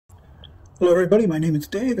Hello everybody, my name is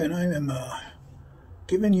Dave and I am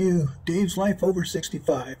giving you Dave's Life Over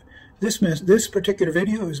 65. This particular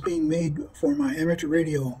video is being made for my amateur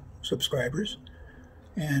radio subscribers,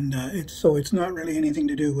 and it's not really anything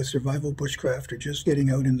to do with survival bushcraft or just getting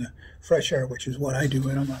out in the fresh air, which is what I do,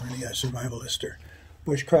 and I'm not really a survivalist or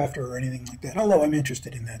bushcrafter or anything like that, although I'm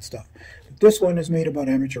interested in that stuff. But this one is made about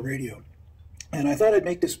amateur radio, and I thought I'd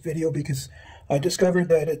make this video because I discovered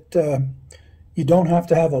that you don't have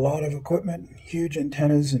to have a lot of equipment, huge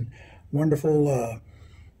antennas and wonderful,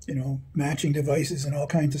 matching devices and all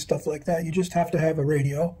kinds of stuff like that. You just have to have a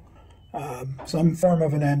radio, some form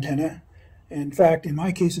of an antenna. In fact, in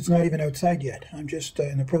my case, it's not even outside yet. I'm just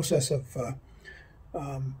in the process of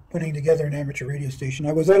putting together an amateur radio station.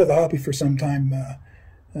 I was out of the hobby for some time, a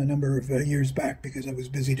number of years back, because I was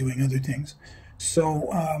busy doing other things.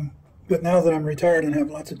 So, but now that I'm retired and have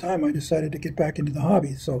lots of time, I decided to get back into the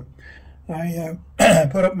hobby. So I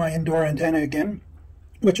put up my indoor antenna again,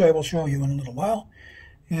 which I will show you in a little while,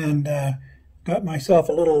 and got myself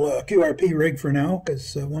a little QRP rig for now,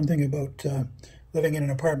 because one thing about living in an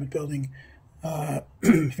apartment building,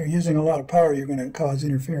 if you're using a lot of power, you're going to cause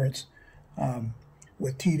interference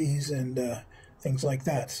with TVs and things like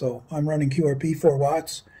that. So I'm running QRP 4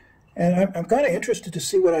 watts, and I'm kind of interested to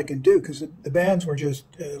see what I can do, because the bands were just,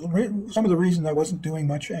 some of the reason I wasn't doing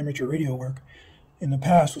much amateur radio work in the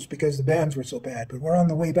past was because the bands were so bad. But we're on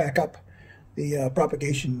the way back up the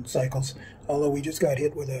propagation cycles, although we just got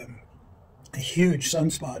hit with a huge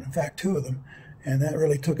sunspot, in fact 2 of them, and that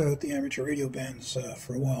really took out the amateur radio bands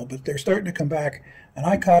for a while. But they're starting to come back, and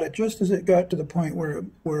I caught it just as it got to the point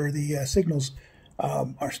where the signals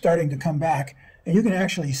are starting to come back, and you can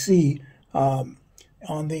actually see on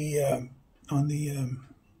the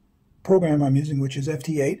program I'm using, which is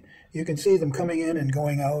FT8, you can see them coming in and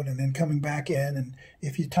going out and then coming back in, and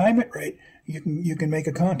if you time it right, you can make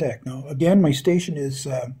a contact. Now again, my station is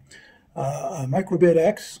a microbit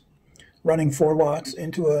X running 4 watts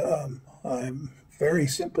into a very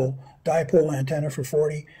simple dipole antenna for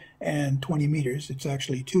 40 and 20 meters. It's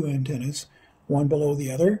actually 2 antennas, one below the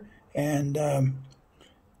other, and I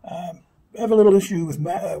have a little issue with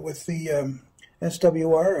the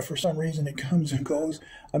SWR. If for some reason it comes and goes,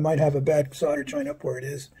 I might have a bad solder joint up where it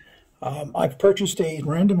is. I've purchased a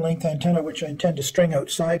random length antenna, which I intend to string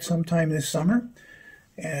outside sometime this summer,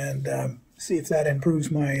 and see if that improves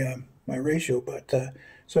my my ratio. But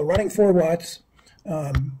so running 4 watts,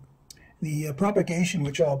 the propagation,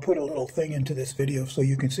 which I'll put a little thing into this video so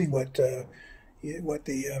you can see what the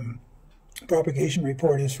propagation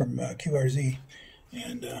report is from QRZ,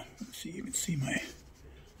 and let's see, you can see my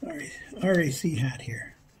RAC hat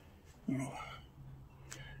here. Oh.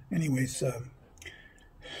 Anyways.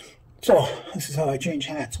 So this is how I change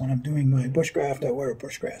hats. When I'm doing my bushcraft, I wear a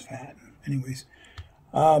bushcraft hat. Anyways,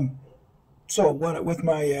 so what with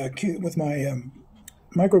my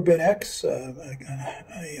microbit X,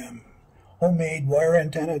 a homemade wire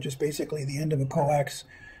antenna, just basically the end of a coax,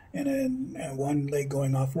 and then one leg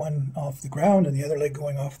going off the ground and the other leg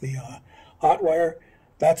going off the hot wire.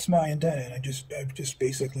 That's my antenna, and I've just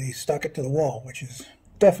basically stuck it to the wall, which is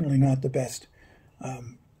definitely not the best.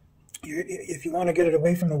 If you want to get it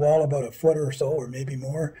away from the wall about a foot or so, or maybe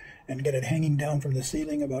more, and get it hanging down from the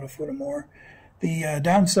ceiling about a foot or more. The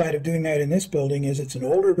downside of doing that in this building is it's an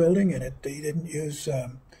older building, and they didn't use,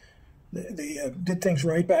 they did things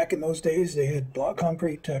right back in those days. They had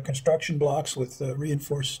concrete construction blocks with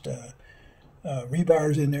reinforced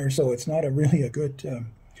rebars in there, so it's not really a good,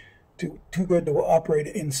 too good to operate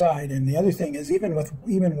inside. And the other thing is, even with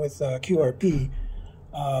QRP,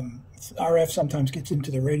 RF sometimes gets into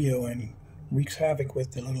the radio and wreaks havoc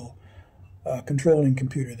with the little controlling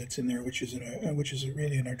computer that's in there, which is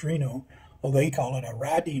really an Arduino. Well, they call it a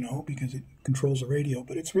Radino because it controls the radio,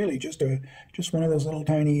 but it's really just one of those little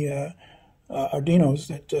tiny Arduinos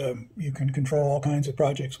that you can control all kinds of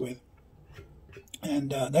projects with. And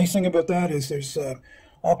nice thing about that is there's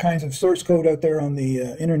all kinds of source code out there on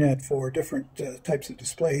the internet for different types of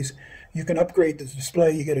displays. You can upgrade the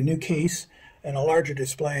display. You get a new case and a larger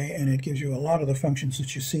display, and it gives you a lot of the functions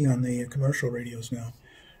that you see on the commercial radios now.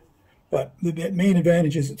 But the main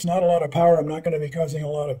advantage is it's not a lot of power. I'm not going to be causing a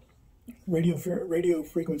lot of radio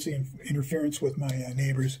frequency interference with my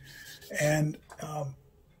neighbors. And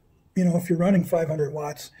if you're running 500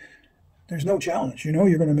 watts, there's no challenge. You're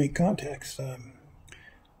going to make contacts.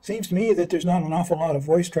 Seems to me that there's not an awful lot of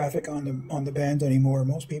voice traffic on the bands anymore.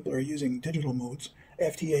 Most people are using digital modes,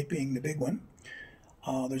 FT8 being the big one.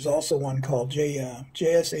 There's also one called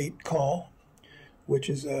JS8 call, which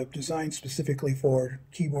is designed specifically for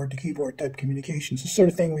keyboard-to-keyboard type communications, the sort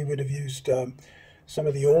of thing we would have used some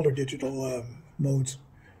of the older digital modes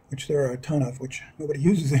which there are a ton of, which nobody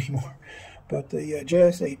uses anymore. But the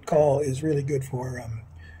JS8 call is really good for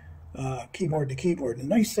keyboard to keyboard. The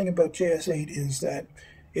nice thing about JS8 is that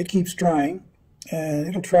it keeps trying, and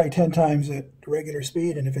it'll try 10 times at regular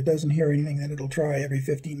speed, and if it doesn't hear anything, then it'll try every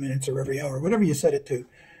 15 minutes or every hour, whatever you set it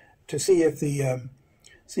to see if the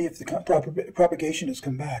propagation has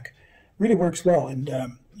come back. Really works well, and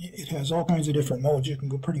it has all kinds of different modes. You can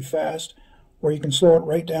go pretty fast, or you can slow it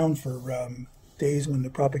right down for days when the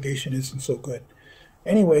propagation isn't so good.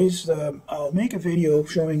 Anyways, I'll make a video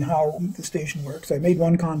showing how the station works. I made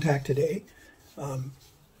one contact today.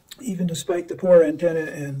 Even despite the poor antenna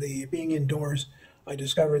and the being indoors, I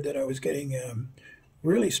discovered that I was getting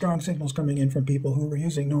really strong signals coming in from people who were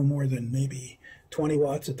using no more than maybe 20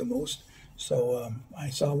 watts at the most. So I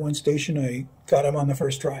saw one station, I got him on the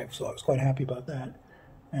first try, so I was quite happy about that.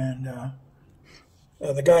 And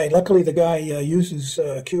luckily the guy uses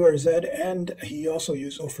QRZ, and he also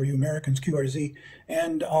uses, for you Americans, QRZ,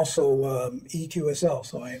 and also EQSL,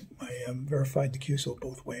 so I verified the QSO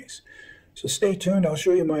both ways. So stay tuned, I'll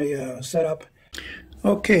show you my setup.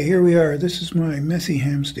 Okay, here we are. This is my messy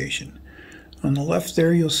ham station. On the left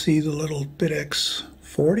there you'll see the little BitX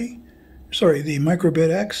 40, sorry, the microbit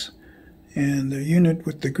X, and the unit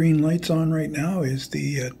with the green lights on right now is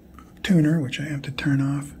the tuner, which I have to turn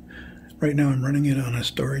off. Right now I'm running it on a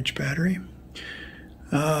storage battery.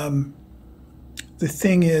 The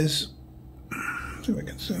thing is, let's see if I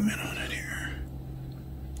can zoom in on it here.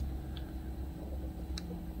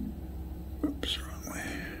 Oops, wrong way.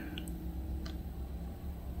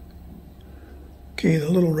 Okay, the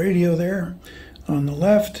little radio there on the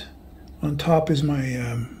left. On top is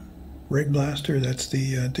my rig blaster. That's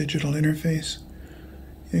the digital interface.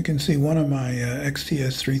 You can see one of my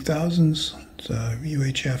XTS 3000s. It's a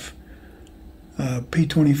UHF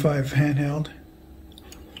P25 handheld.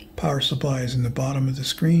 Power supply is in the bottom of the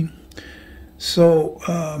screen. So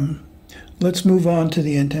let's move on to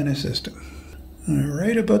the antenna system.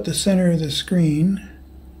 Right about the center of the screen,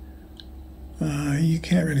 you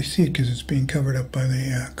can't really see it because it's being covered up by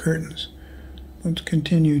the curtains. Let's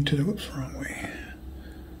continue to the, whoops, wrong way.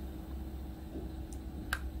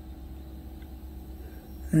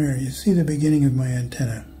 There, you see the beginning of my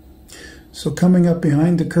antenna. So coming up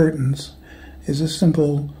behind the curtains is a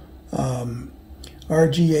simple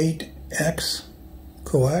RG8X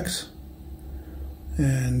coax,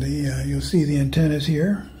 and you'll see the antennas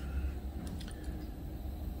here.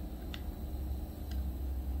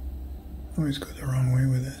 Always go the wrong way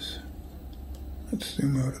with this. Let's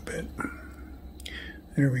zoom out a bit.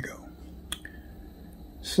 There we go.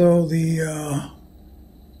 So the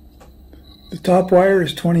top wire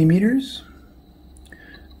is 20 meters,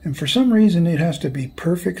 and for some reason it has to be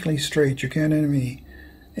perfectly straight. You can't have any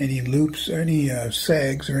loops, any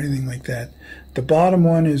sags or anything like that. The bottom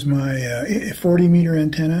one is my 40 meter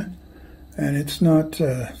antenna, and it's not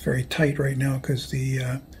very tight right now because the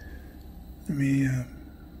let me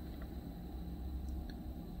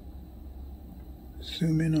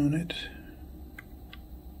zoom in on it.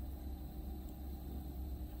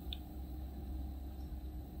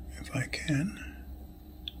 If I can.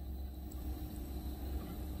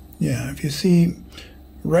 Yeah, if you see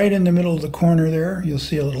right in the middle of the corner there, you'll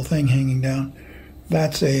see a little thing hanging down.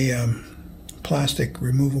 That's a plastic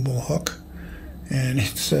removable hook, and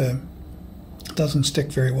it's doesn't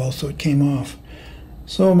stick very well, so it came off.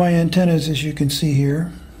 So my antennas, as you can see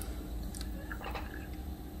here,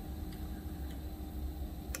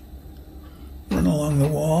 run along the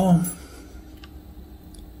wall.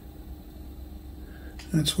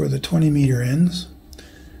 That's where the 20 meter ends.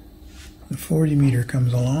 The 40 meter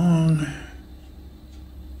comes along.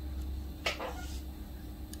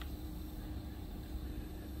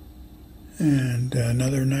 And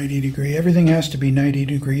another 90 degree. Everything has to be 90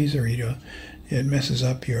 degrees or it messes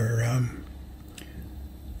up your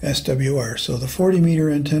SWR. So the 40 meter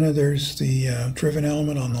antenna, there's the driven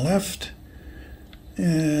element on the left,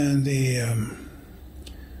 and the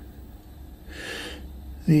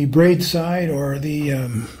braid side, or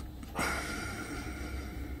the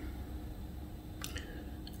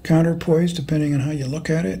counterpoise, depending on how you look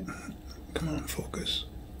at it. Come on, focus.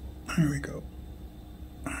 There we go.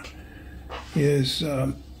 Is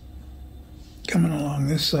coming along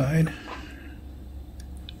this side.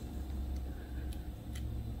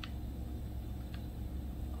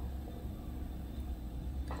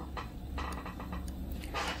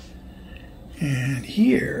 And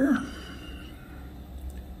here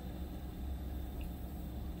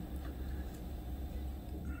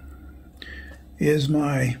is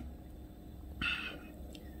my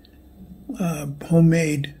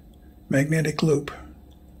homemade magnetic loop.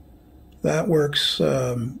 That works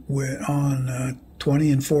on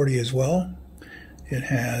 20 and 40 as well. It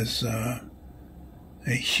has a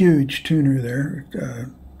huge tuner there,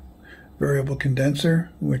 variable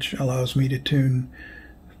condenser, which allows me to tune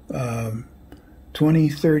 20,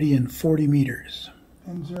 30, and 40 meters.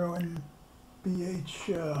 N0 and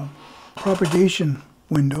BH propagation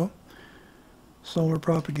window, solar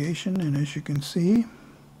propagation, and as you can see,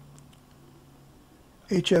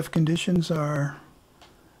 HF conditions are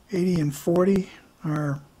 80 and 40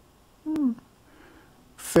 are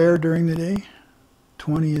fair during the day.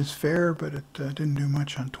 20 is fair, but it didn't do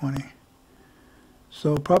much on 20.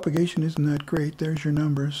 So propagation isn't that great. There's your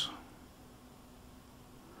numbers.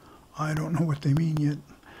 I don't know what they mean yet.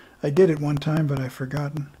 I did it one time, but I've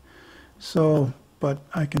forgotten. So, but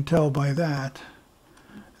I can tell by that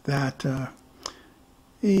the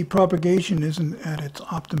propagation isn't at its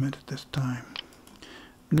optimum at this time.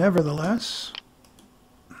 Nevertheless,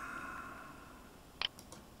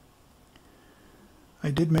 I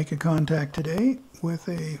did make a contact today with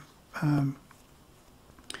a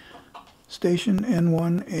station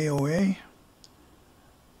N1 AOA,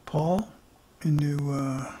 Paul, in New,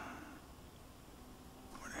 where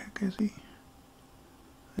the heck is he?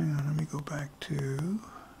 Hang on, let me go back to,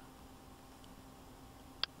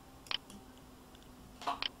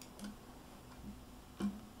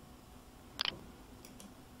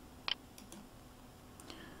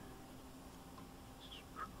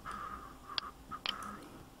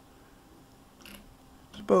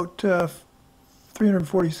 about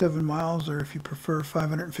 347 miles, or if you prefer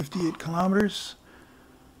 558 kilometers,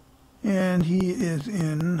 and he is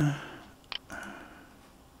in,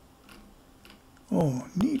 oh,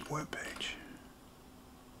 neat webpage,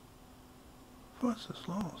 Fosses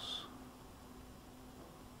Los.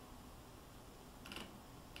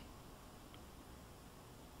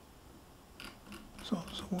 That's all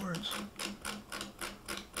those words.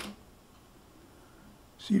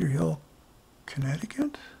 Cedar Hill,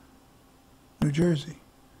 Connecticut? New Jersey.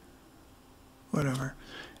 Whatever.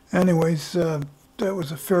 Anyways, that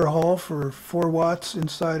was a fair haul for 4 watts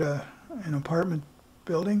inside an apartment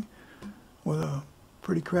building with a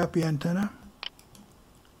pretty crappy antenna.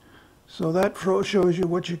 So that shows you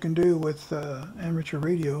what you can do with amateur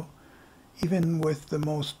radio, even with the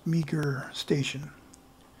most meager station.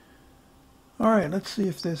 Alright, let's see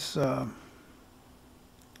if this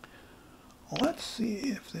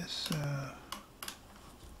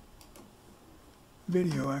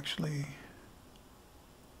video actually,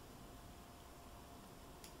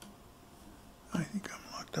 I think I'm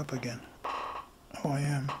locked up again. Oh, I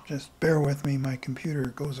am. Just bear with me, my computer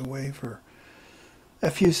goes away for a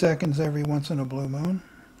few seconds every once in a blue moon.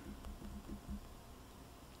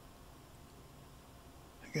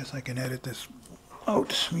 I guess I can edit this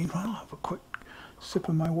out. Meanwhile, I'll have a quick sip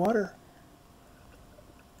of my water.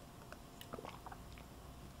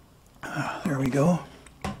 There we go.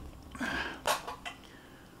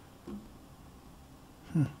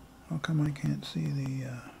 How come I can't see the...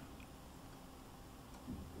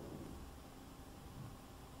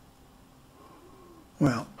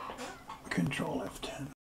 Well, Control F10.